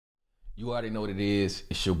You already know what it is.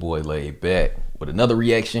 It's your boy Laid Back with another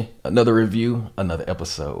reaction, another review, another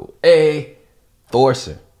episode. Hey,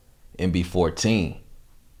 THORSEN, MB14,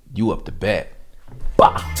 you up to bat.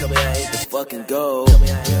 Bah. Tell me I ain't the fucking go.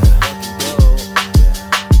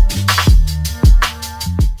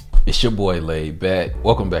 It's your boy Laid Back.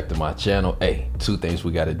 Welcome back to my channel. Hey, two things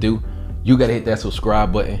we gotta do. You gotta hit that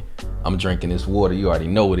subscribe button. I'm drinking this water. You already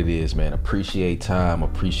know what it is, man. Appreciate time,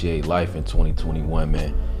 appreciate life in 2021,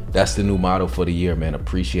 man. That's the new motto for the year, man.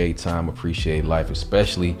 Appreciate time, appreciate life,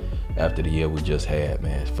 especially after the year we just had,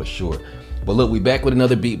 man, for sure. But look, we back with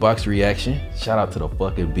another Beatbox reaction. Shout out to the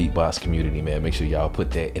fucking Beatbox community, man. Make sure y'all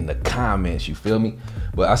put that in the comments, you feel me?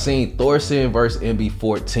 But I seen THORSEN versus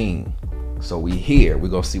MB14. So we here, we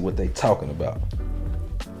gonna see what they talking about.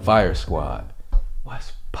 Fire Squad,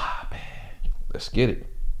 what's poppin'? Let's get it.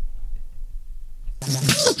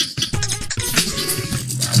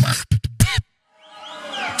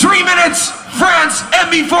 3 minutes, France,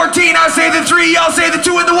 MB14, I say the 3, y'all say the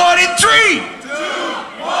 2 and the 1 in 3, 2,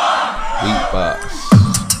 1. Beatbox.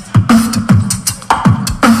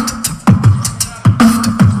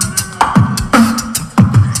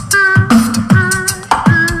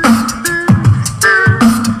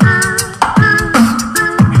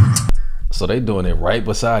 So they doing it right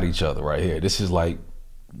beside each other right here. This is like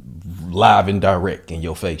live and direct in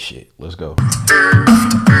your face shit. Let's go.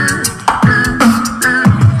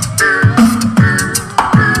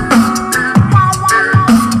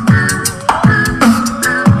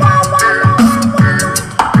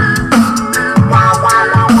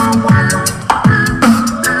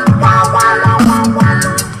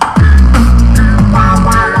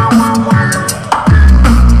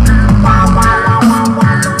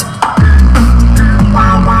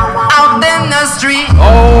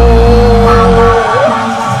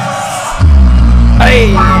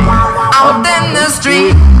 Out in the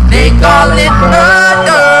street, they call it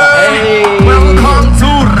murder. Welcome to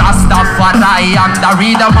Rastafari and the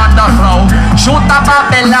rhythm and the flow. Shoot a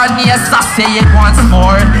Babylon, yes I say it once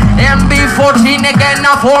more. MB14 again,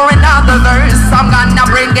 now for another verse. I'm gonna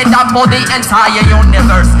bring it up for the entire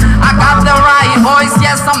universe. I got the right voice,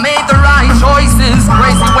 yes I made the right choices.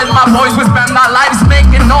 Crazy with my voice, we spend our lives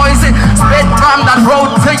making noises. Spit from the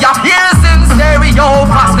throat to your ears in stereo,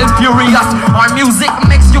 fast and furious. Our music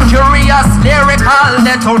makes you curious, lyrical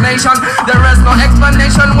detonation. There is no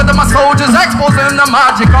explanation with my soldiers exposing the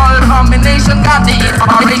magical combination. Got the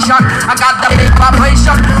information, I got the big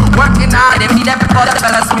vibration. Working out it, be there for the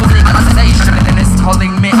best music station. And it's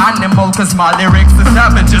calling me animal cause my lyrics is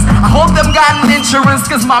savages. I hope them got an insurance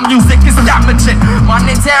cause my music is damaging.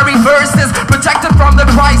 Monetary verses, protected from the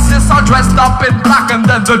crisis. All dressed up in black and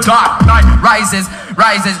then the dark night rises.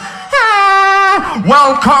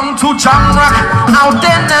 Welcome to Jamrock, out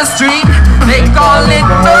in the street, they call it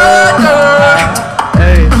murder.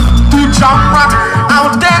 To Jamrock,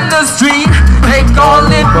 out in the street, they call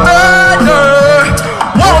it murder.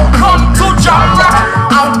 Welcome to Jamrock,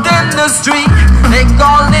 out in the street, they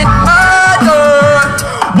call it murder.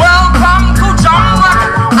 Welcome to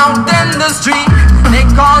Jamrock, out in the street, they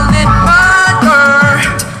call it murder.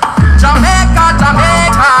 Jamaica,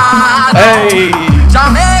 Jamaica, Hey.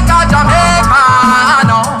 Jamaica, Jamaica,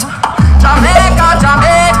 no. Jamaica,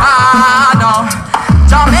 Jamaica, no.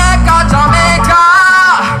 Jamaica, Jamaica.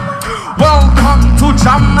 Welcome to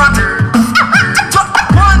Jamrock.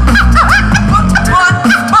 Welcome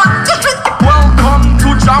to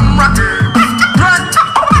Jamrock. Welcome to Jamrock.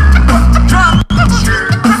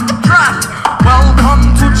 Welcome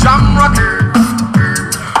to Jamrock.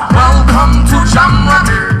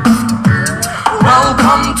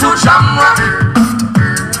 Welcome to Jamrock.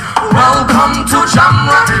 Welcome to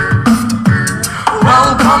Jamrock.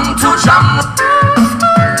 Welcome to Jamrock.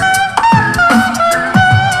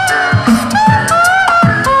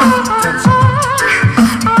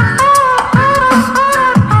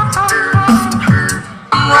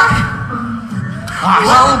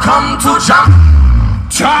 Welcome to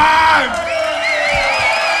Time!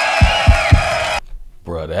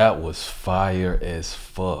 Bruh, that was fire as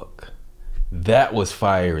fuck. That was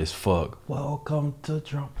fire as fuck. Welcome to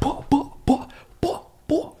drum.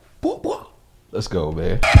 Let's go,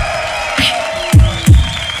 man.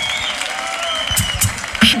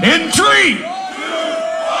 In 3, 2, 1.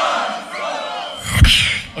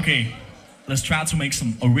 Okay, let's try to make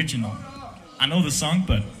some original. I know the song,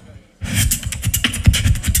 but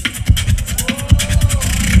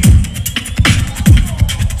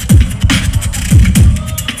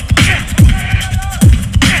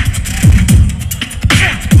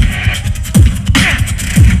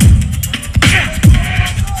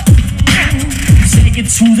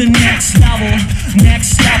to the next level,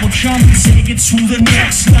 come and take it to the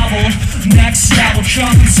next level. Next level,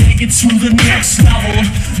 come and take it to the next level.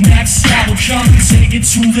 Next level, come and take it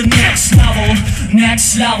to the next level.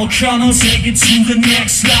 Next level, come and take it to the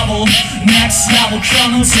next level. Next level,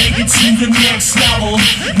 come and take it to the next level.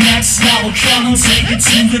 Next level, come and take it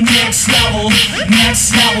to the next level.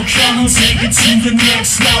 Next level, come and take it to the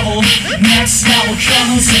next level. Next level,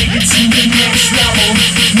 come and take it to the next level.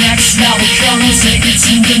 Next level, come and take it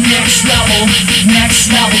to the next level.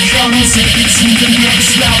 Next level, come and take it to the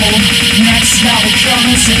next level. Next level, come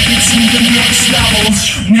and take it to the next level.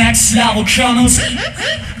 Next level, come and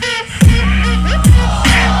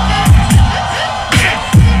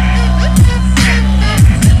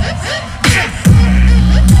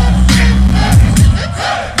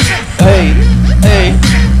Hey, hey,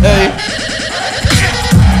 hey.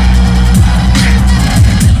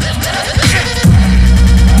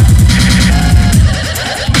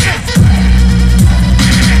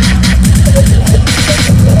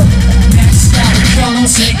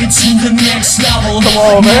 take it to the next level. Come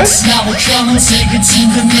on, man. Next level, come and take it to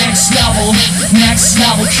the next level. Next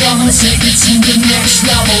level, come and take it to the next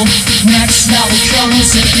level. Next level, come and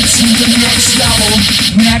take it to the next level.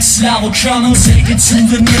 Next level, come and take it to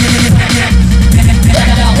the next level.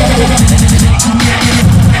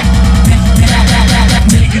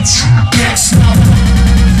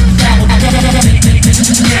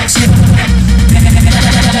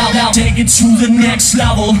 Take it to the next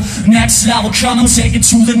level. Next level, come and take it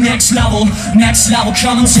to the next level. Next level,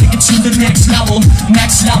 come and take it to the next level.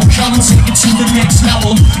 Next level, come and take it to the next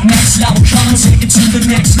level. Next level, come and take it to the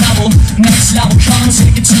next level. Next level, come and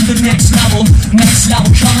take it to the next level. Next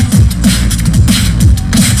level, come.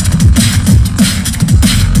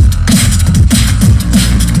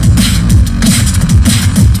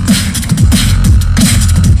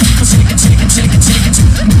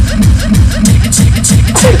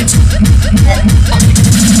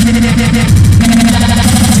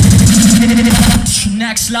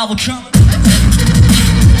 Next level, come.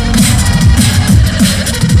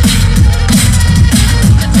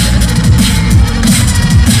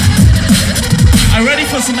 Are you ready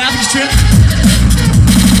for some Athens trip?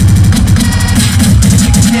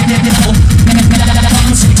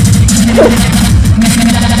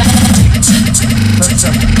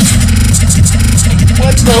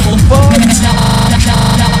 What the fuck?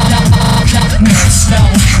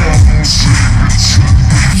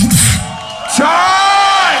 Time!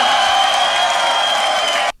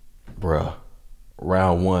 Bruh,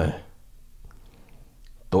 round one.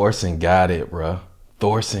 Thorsen got it, bruh.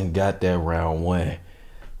 Thorsen got that round one.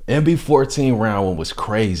 MB14 round one was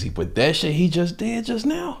crazy, but that shit he just did just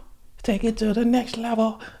now. Take it to the next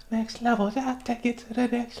level. Next level. Yeah, take it to the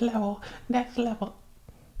next level. Next level.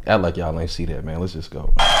 Act like y'all ain't see that, man. Let's just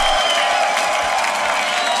go.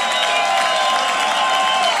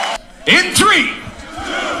 In 3,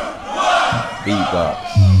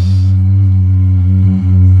 Beatbox.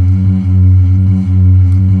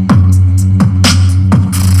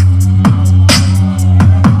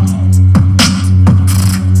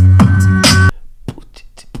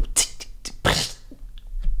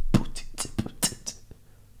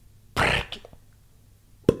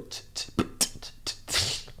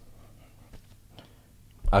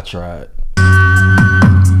 I tried.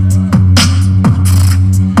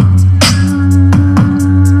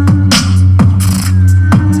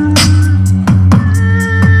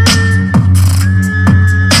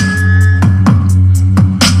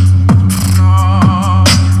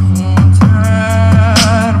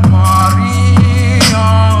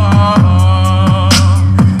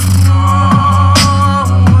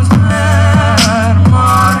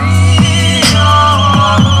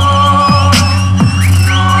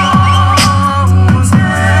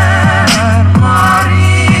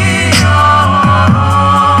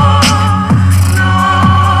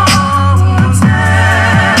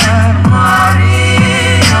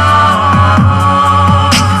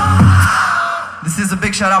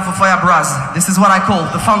 Shout out for Fire Bras. This is what I call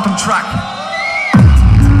the phantom track.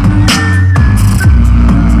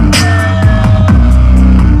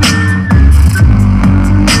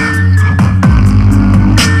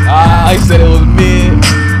 I said it was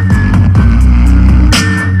mid.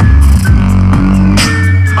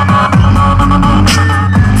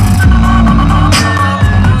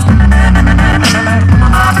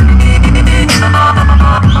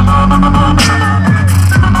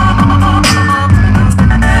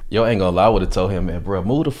 Yo, ain't gonna lie, I would have told him, man, bro,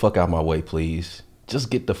 move the fuck out my way, please. Just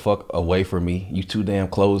get the fuck away from me. You too damn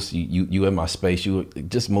close. You in my space. You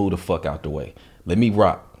just move the fuck out the way. Let me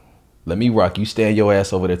rock. Let me rock. You stand your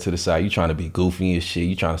ass over there to the side. You trying to be goofy and shit.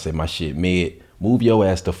 You trying to say my shit mid. Move your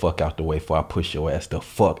ass the fuck out the way before I push your ass the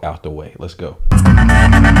fuck out the way. Let's go.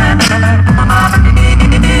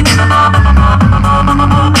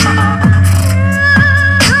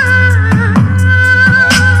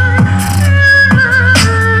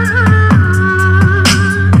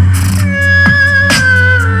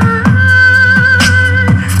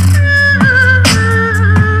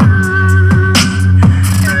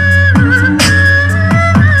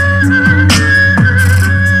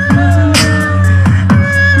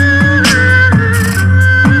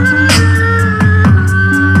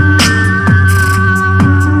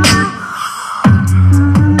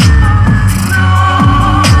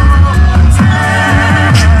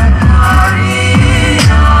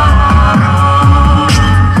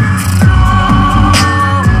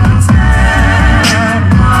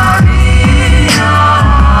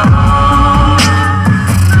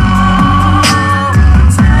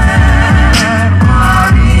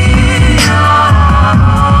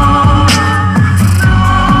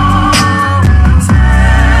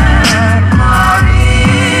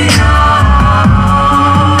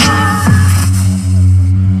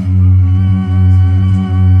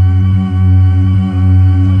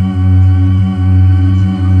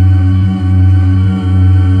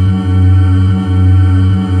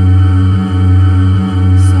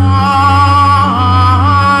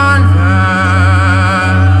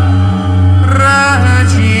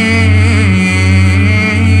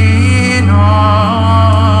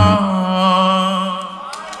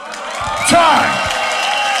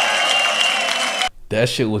 That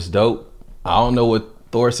shit was dope. I don't know what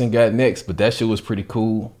Thorsen got next, but that shit was pretty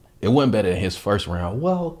cool. It wasn't better than his first round.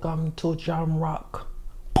 Welcome to Jam Rock.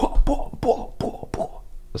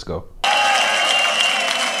 Let's go.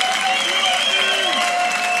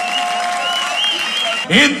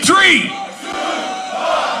 In 3,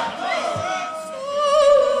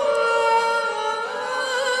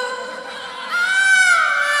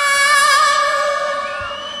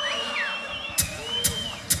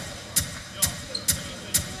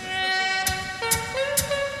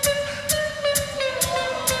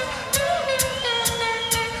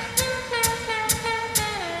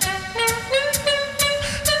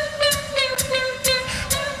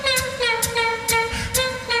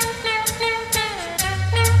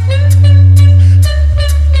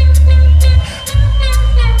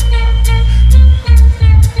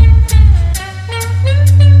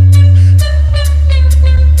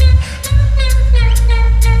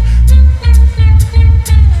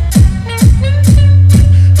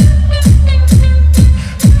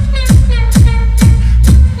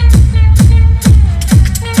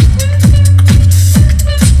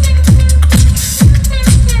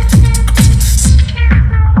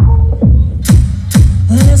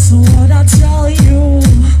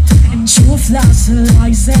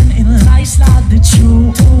 and in lies like the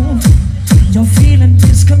truth. You're feeling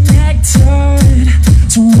disconnected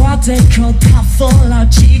to what they call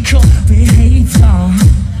pathological behavior.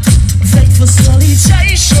 Fake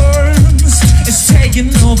facilitations is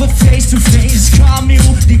taking over face-to-face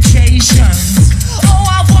communications. Oh,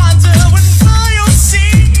 I wonder when will you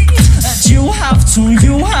see that you have to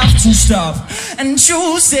stop and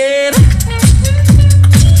choose it.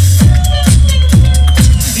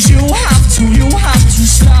 You have to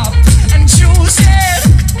stop and choose it.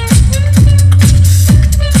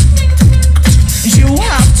 You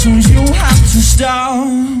have to stop.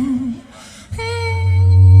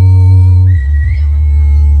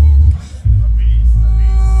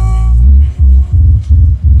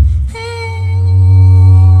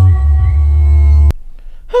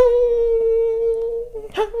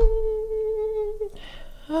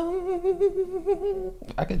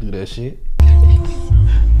 I can do that shit.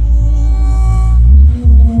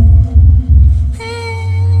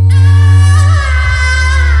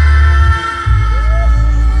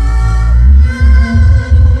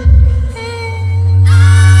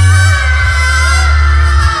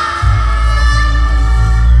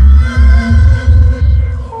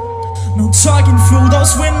 Talking through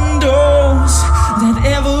those windows that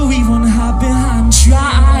everyone had behind,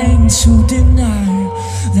 trying to deny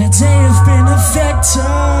that they have been affected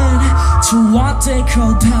to what they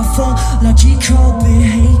call pathological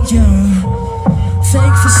behavior.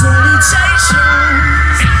 Fake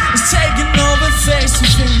facilitations is taking over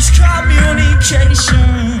face-to-face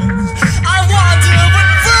communications. I wonder when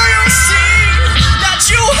will you see that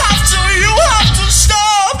you have to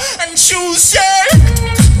stop and choose it.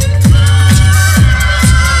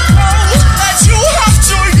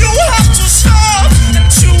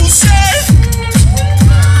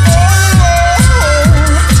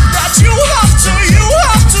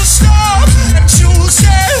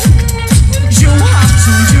 You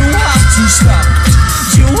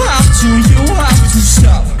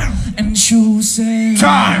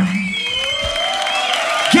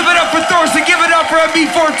out for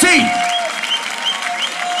MB14.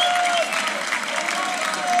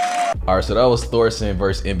 All right, so that was THORSEN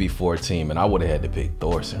versus MB14, and I would have had to pick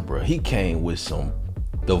THORSEN, bro. He came with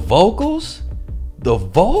the vocals,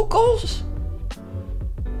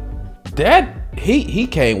 that he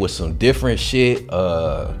came with some different shit.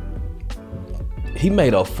 He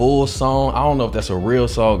made a full song. I don't know if that's a real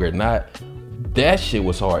song or not. That shit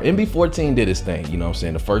was hard. MB14 did his thing, you know what I'm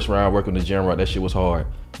saying? The first round working the genre, that shit was hard.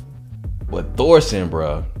 But THORSEN,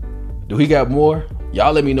 bro, do he got more?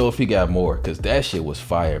 Y'all let me know if he got more, because that shit was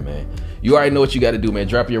fire, man. You already know what you got to do, man.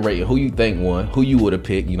 Drop your rating. Who you think won, who you would have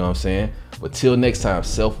picked, you know what I'm saying? But till next time,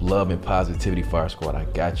 self-love and positivity, Fire Squad. I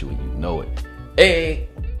got you and you know it. Hey.